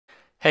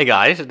Hey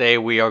guys, today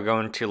we are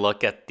going to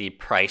look at the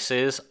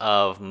prices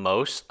of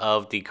most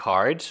of the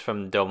cards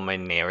from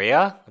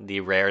Dominaria, the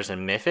rares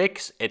and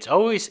mythics. It's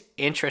always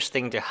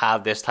interesting to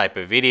have this type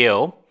of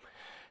video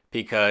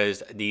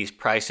because these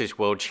prices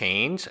will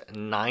change.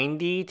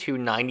 90 to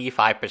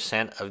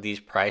 95% of these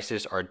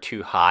prices are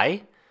too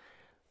high.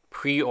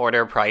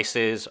 Pre-order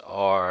prices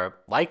are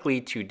likely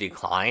to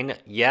decline.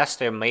 Yes,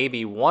 there may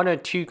be one or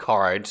two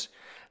cards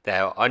that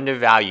are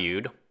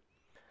undervalued,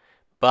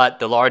 but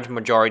the large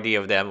majority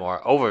of them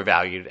are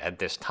overvalued at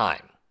this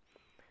time.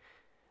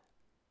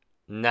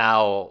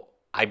 Now,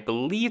 I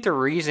believe the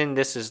reason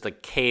this is the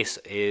case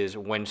is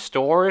when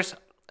stores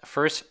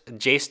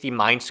Jace the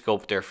Mind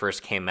Sculptor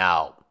first came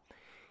out,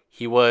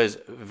 he was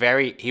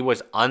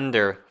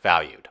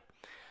undervalued.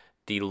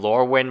 The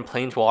Lorwyn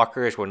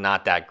Planeswalkers were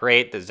not that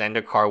great. The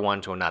Zendikar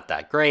ones were not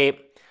that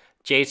great.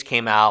 Jace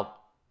came out.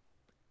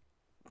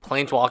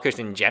 Planeswalkers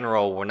in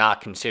general were not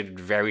considered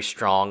very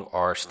strong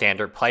or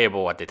standard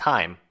playable at the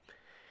time.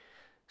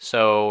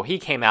 So he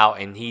came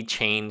out and he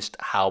changed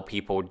how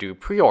people do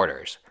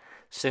pre-orders.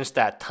 Since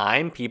that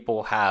time,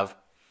 people have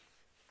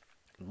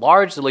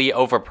largely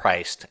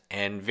overpriced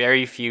and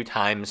very few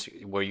times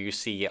where you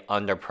see an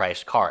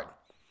underpriced card.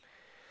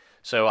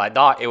 So I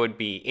thought it would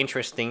be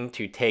interesting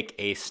to take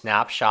a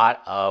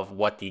snapshot of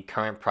what the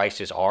current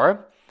prices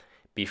are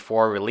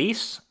before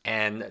release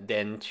and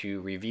then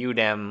to review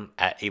them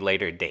at a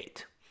later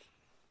date.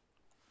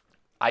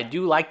 I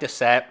do like the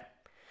set.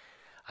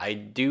 I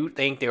do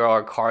think there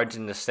are cards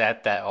in the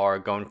set that are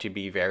going to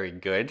be very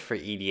good for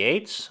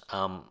EDHs.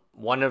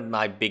 One of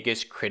my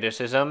biggest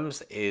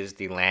criticisms is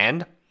the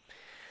land.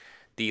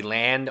 The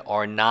land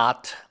are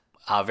not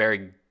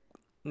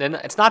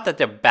it's not that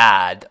they're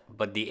bad,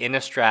 but the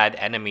Innistrad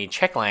enemy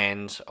check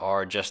lands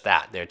are just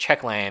that. They're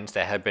check lands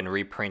that have been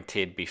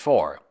reprinted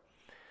before.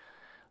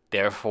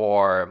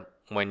 Therefore,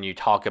 when you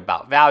talk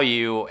about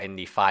value in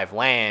the 5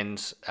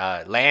 lands,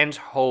 lands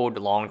hold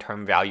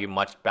long-term value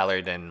much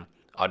better than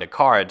other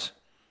cards.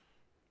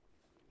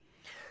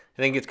 I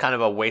think it's kind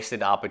of a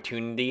wasted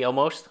opportunity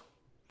almost.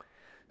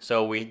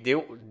 So we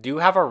do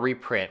have a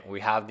reprint. We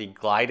have the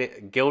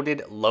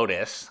Gilded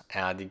Lotus.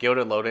 The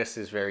Gilded Lotus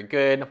is very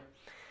good.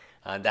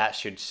 That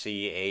should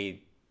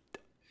see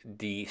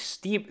the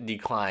steep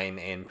decline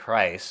in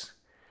price.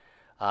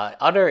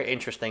 Other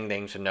interesting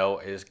things to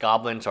note is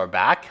goblins are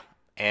back,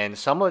 and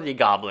some of the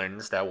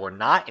goblins that were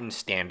not in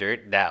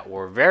standard that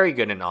were very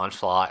good in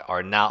Onslaught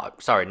are now,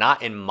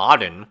 not in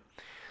modern,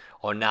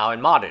 are now in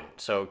modern.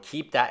 So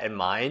keep that in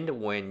mind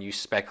when you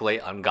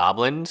speculate on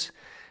goblins.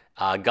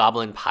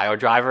 Goblin Pile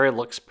Driver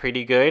looks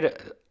pretty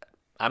good.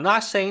 I'm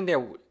not saying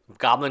their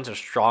goblins are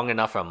strong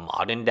enough for a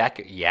modern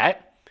deck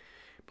yet,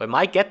 but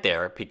might get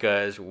there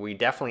because we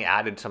definitely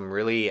added some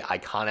really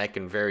iconic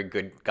and very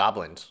good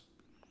goblins.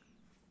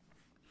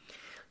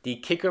 The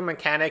kicker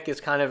mechanic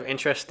is kind of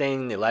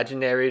interesting. The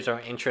legendaries are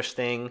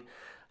interesting.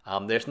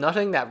 There's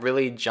nothing that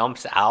really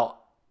jumps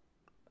out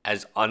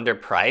as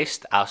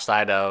underpriced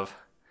outside of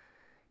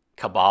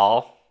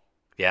Cabal.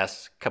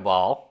 Yes,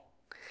 Cabal.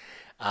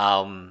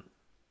 That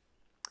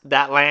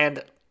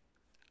land,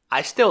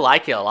 I still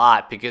like it a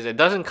lot because it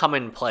doesn't come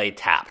in play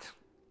tapped.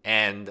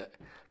 And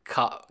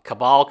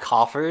Cabal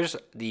coffers,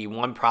 the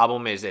one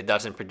problem is it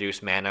doesn't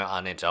produce mana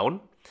on its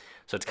own.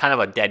 So it's kind of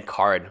a dead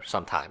card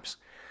sometimes.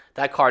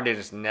 That card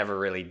is never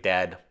really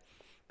dead,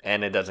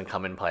 and it doesn't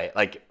come in play.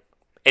 Like,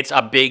 it's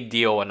a big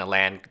deal when the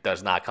land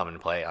does not come in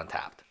play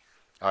untapped.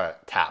 Or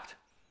tapped.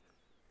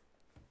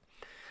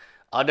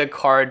 Other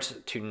cards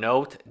to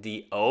note,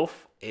 the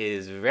Oath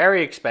is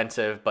very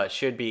expensive, but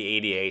should be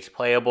 88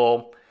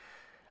 playable.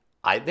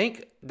 I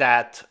think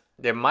that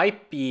there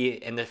might be,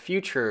 in the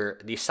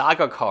future, the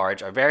Saga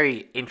cards are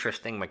very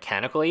interesting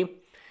mechanically.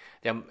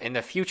 In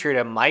the future,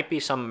 there might be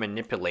some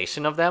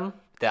manipulation of them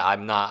that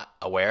I'm not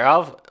aware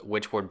of,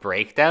 which would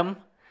break them,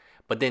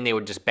 but then they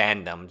would just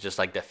ban them, just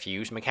like the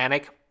Fuse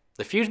mechanic.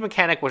 The Fuse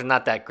mechanic was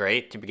not that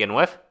great to begin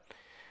with,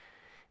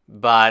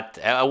 but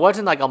it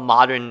wasn't like a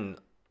modern...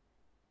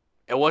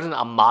 It wasn't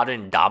a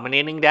modern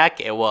dominating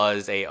deck. It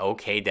was a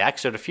okay deck.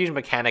 So the Fuse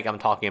mechanic, I'm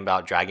talking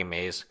about Dragon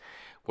Maze,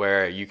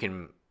 where you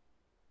can...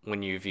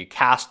 if you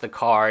cast the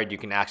card, you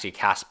can actually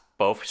cast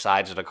both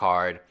sides of the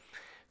card.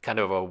 Kind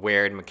of a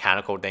weird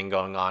mechanical thing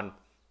going on,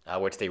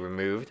 which they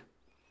removed.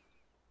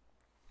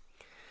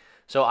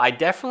 So I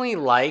definitely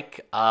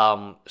like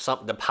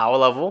the power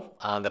level.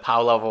 The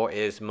power level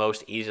is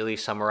most easily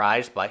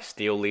summarized by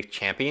Steel Leaf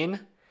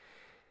Champion.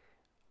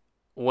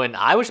 When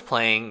I was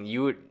playing,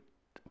 you would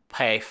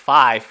pay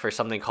 5 for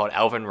something called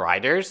Elven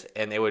Riders,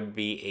 and it would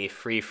be a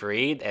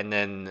free, and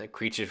then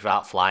creatures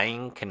without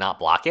flying cannot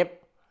block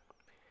it.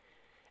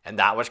 And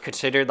that was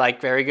considered like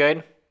very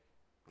good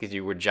because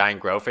you would giant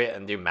growth it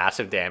and do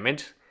massive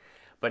damage.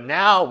 But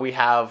now we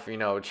have,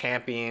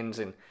 champions,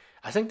 and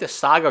I think the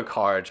Saga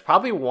cards,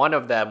 probably one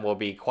of them will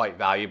be quite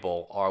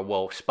valuable or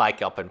will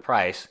spike up in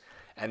price,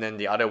 and then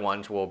the other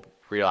ones we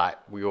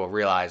will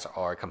realize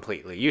are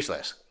completely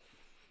useless.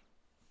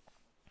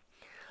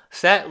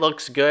 Set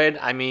looks good.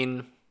 I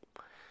mean,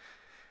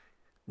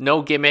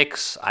 No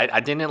gimmicks. I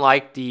didn't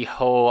like the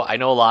whole. I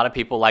know a lot of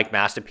people like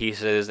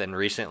masterpieces, and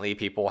recently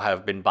people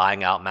have been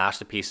buying out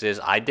masterpieces.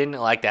 I didn't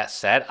like that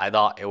set. I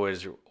thought it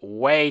was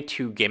way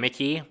too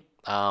gimmicky.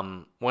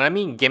 When I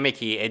mean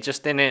gimmicky, it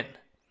just didn't.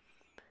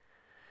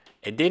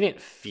 It didn't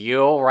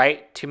feel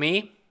right to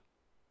me.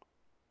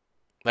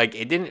 Like,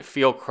 it didn't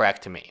feel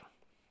correct to me.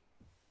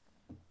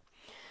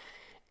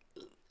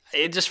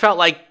 It just felt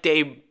like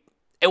it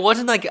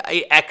wasn't like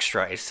an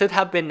extra. It should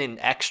have been an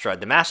extra.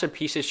 The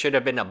masterpieces should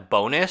have been a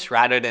bonus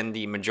rather than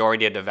the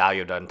majority of the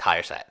value of the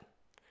entire set.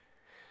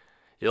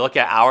 You look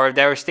at Hour of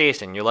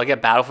Devastation. You look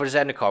at Battle for the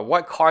Zendikar.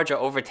 What cards are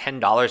over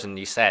 $10 in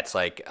these sets?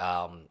 Like,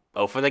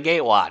 for the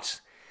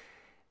Gatewatch.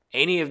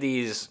 Any of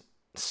these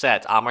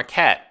sets,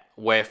 Amarket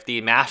with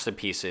the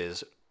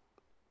masterpieces,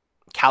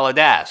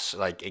 Kaladesh,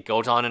 like, it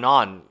goes on and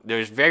on.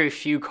 There's very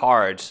few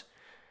cards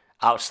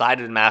outside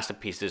of the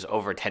masterpieces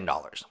over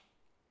 $10.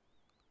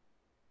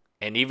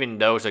 And even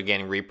those are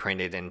getting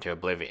reprinted into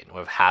Oblivion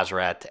with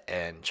Hazret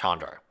and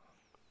Chandra.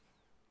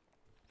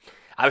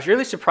 I was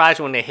really surprised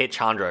when they hit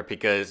Chandra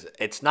because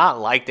it's not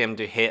like them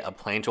to hit a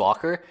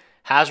Planeswalker.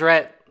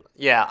 Hazret,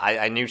 yeah,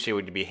 I knew she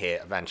would be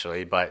hit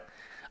eventually, but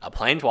a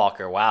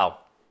Planeswalker, wow.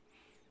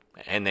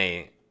 And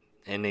a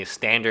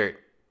standard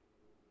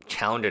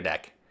Challenger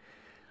deck.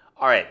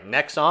 All right,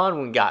 next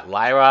on, we got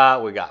Lyra.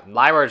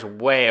 Lyra's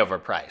way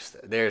overpriced.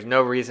 There's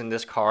no reason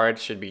this card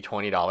should be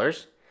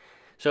 $20.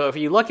 So if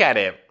you look at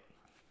it,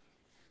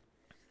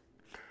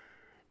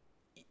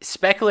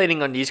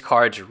 speculating on these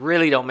cards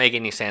really don't make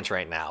any sense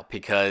right now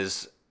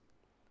because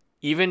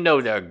even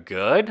though they're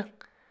good,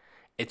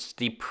 it's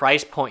the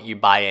price point you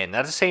buy in.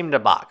 That's the same in the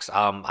box.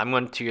 I'm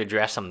going to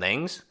address some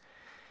things.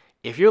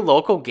 If your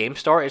local game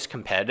store is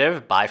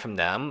competitive, buy from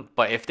them.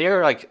 But if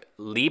they're like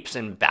leaps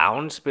and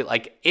bounds, but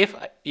like if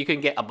you can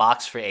get a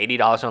box for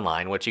 $80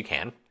 online, which you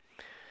can,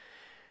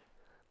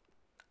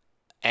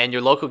 and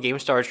your local game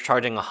store is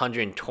charging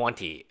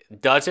 $120,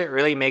 does it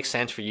really make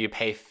sense for you to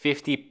pay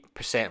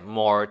 50%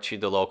 more to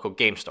the local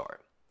game store?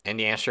 And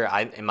the answer,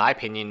 in my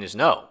opinion, is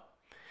no.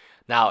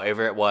 Now, if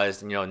it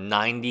was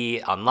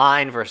 $90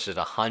 online versus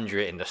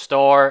 $100 in the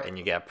store, and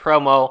you get a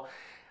promo,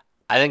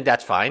 I think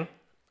that's fine.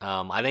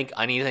 I think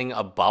anything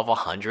above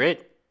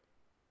 $100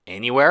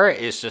 anywhere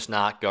is just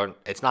not going.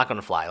 It's not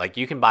going to fly. Like,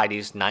 you can buy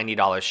these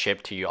 $90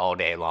 shipped to you all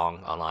day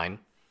long online,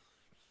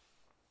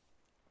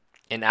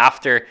 and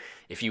after,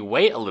 if you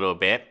wait a little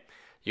bit,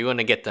 you're going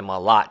to get them a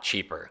lot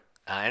cheaper.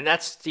 And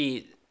that's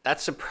the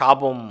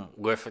problem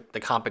with the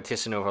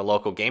competition over a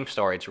local game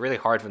store. It's really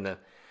hard for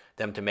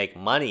them to make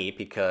money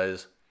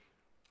because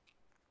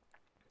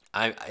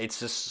it's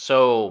just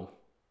so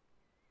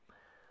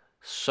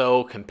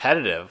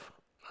competitive.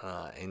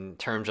 In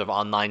terms of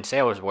online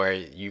sales, where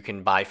you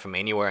can buy from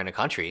anywhere in the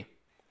country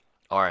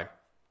or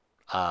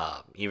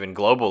even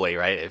globally,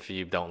 right, if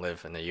you don't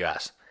live in the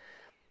US.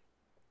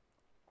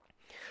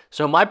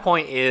 So my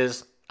point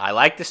is, I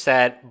like the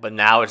set, but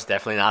now it's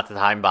definitely not the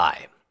time to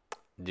buy.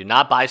 Do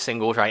not buy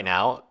singles right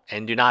now,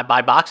 and do not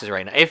buy boxes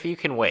right now if you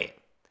can wait.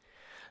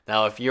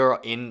 Now, if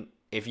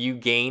you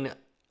gain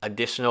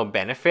additional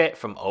benefit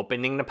from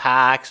opening the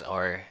packs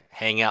or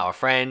hanging out with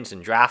friends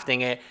and drafting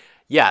it,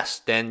 yes,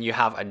 then you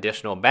have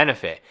additional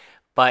benefit.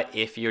 But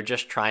if you're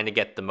just trying to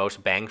get the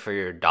most bang for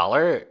your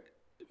dollar,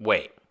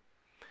 wait.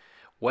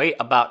 Wait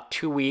about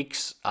 2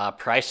 weeks.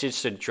 Prices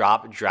should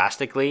drop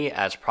drastically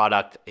as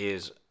product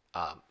is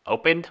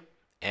opened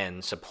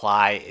and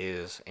supply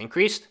is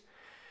increased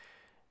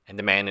and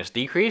demand is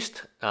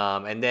decreased.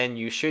 And then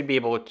you should be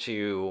able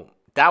to,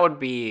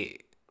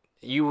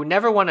 you would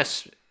never want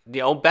to,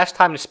 the best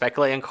time to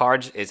speculate in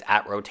cards is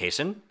at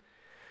rotation.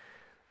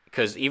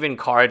 Because even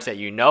cards that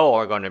you know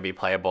are going to be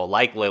playable,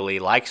 like Lily,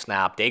 like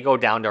Snap, they go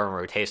down during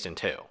rotation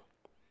too.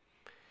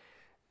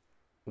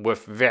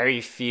 With very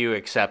few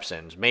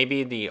exceptions.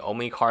 Maybe the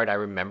only card I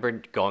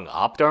remembered going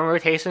up during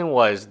rotation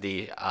was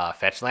the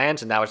Fetch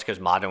Lands, and that was because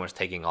Modern was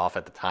taking off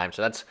at the time.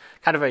 So that's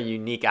kind of a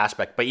unique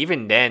aspect. But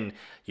even then,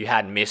 you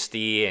had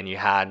Misty and you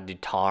had the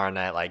Tarn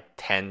at like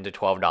 $10 to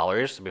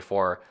 $12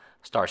 before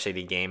Star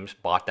City Games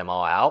bought them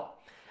all out.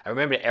 I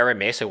remember Era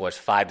Mesa was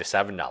 $5 to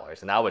 $7,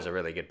 and that was a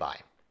really good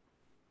buy.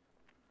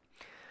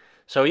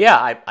 So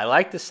yeah, I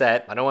like the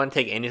set. I don't want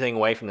to take anything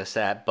away from the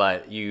set,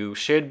 but you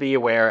should be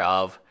aware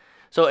of.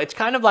 So it's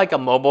kind of like a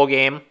mobile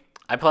game.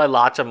 I play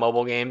lots of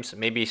mobile games.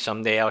 Maybe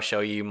someday I'll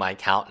show you my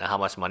count and how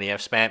much money I've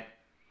spent.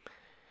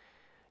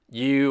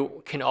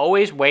 You can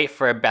always wait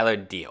for a better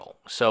deal.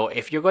 So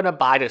if you're going to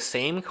buy the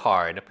same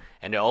card,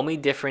 and the only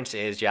difference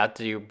is you have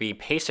to be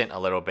patient a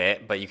little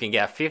bit, but you can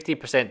get a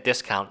 50%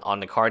 discount on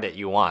the card that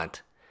you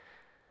want.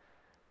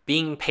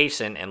 Being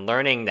patient and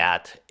learning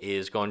that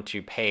is going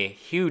to pay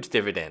huge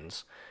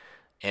dividends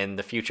in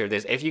the future of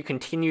this. If you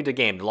continue the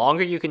game, the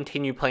longer you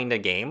continue playing the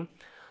game,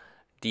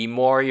 the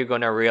more you're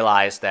going to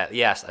realize that,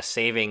 yes, a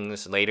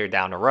savings later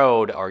down the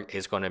road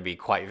is going to be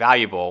quite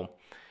valuable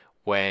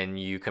when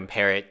you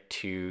compare it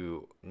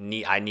to,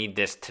 I need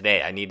this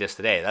today.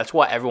 That's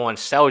what everyone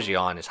sells you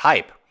on, is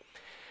hype.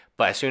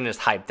 But as soon as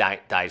hype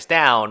dies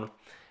down,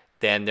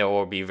 then there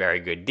will be very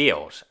good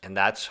deals. And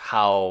that's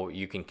how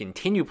you can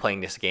continue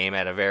playing this game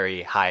at a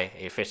very high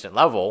efficient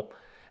level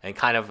and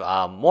kind of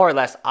more or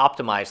less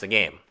optimize the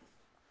game.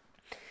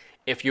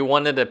 If you're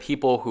one of the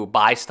people who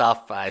buy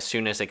stuff as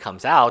soon as it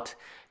comes out,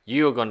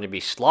 you're going to be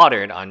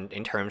slaughtered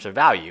in terms of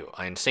value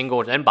in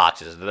singles and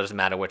boxes. It doesn't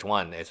matter which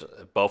one.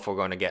 Both are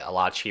going to get a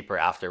lot cheaper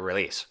after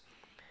release.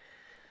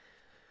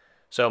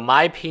 So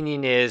my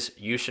opinion is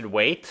you should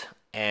wait.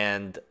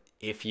 And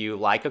if you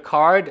like a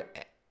card,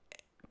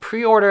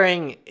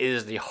 pre-ordering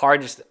is the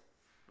hardest.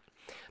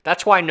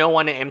 That's why no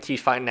one at MT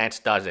Fight Nights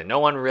does it. No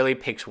one really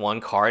picks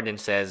one card and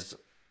says,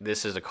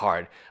 this is a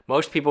card.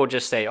 Most people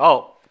just say,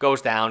 oh,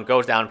 goes down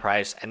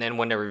price. And then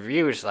when the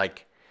review is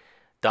like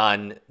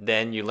done,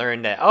 then you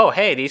learn that, oh,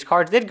 hey, these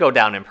cards did go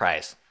down in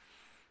price.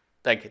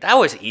 Like, that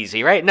was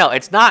easy, right? No,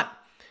 it's not.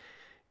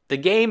 The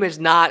game is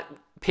not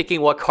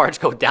picking what cards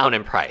go down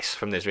in price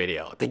from this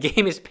video. The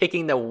game is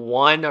picking the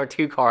 1 or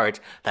 2 cards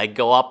that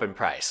go up in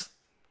price.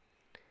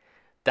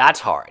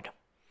 That's hard.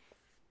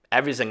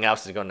 Everything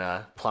else is going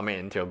to plummet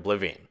into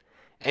oblivion.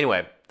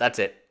 Anyway, that's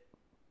it.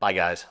 Bye,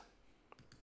 guys.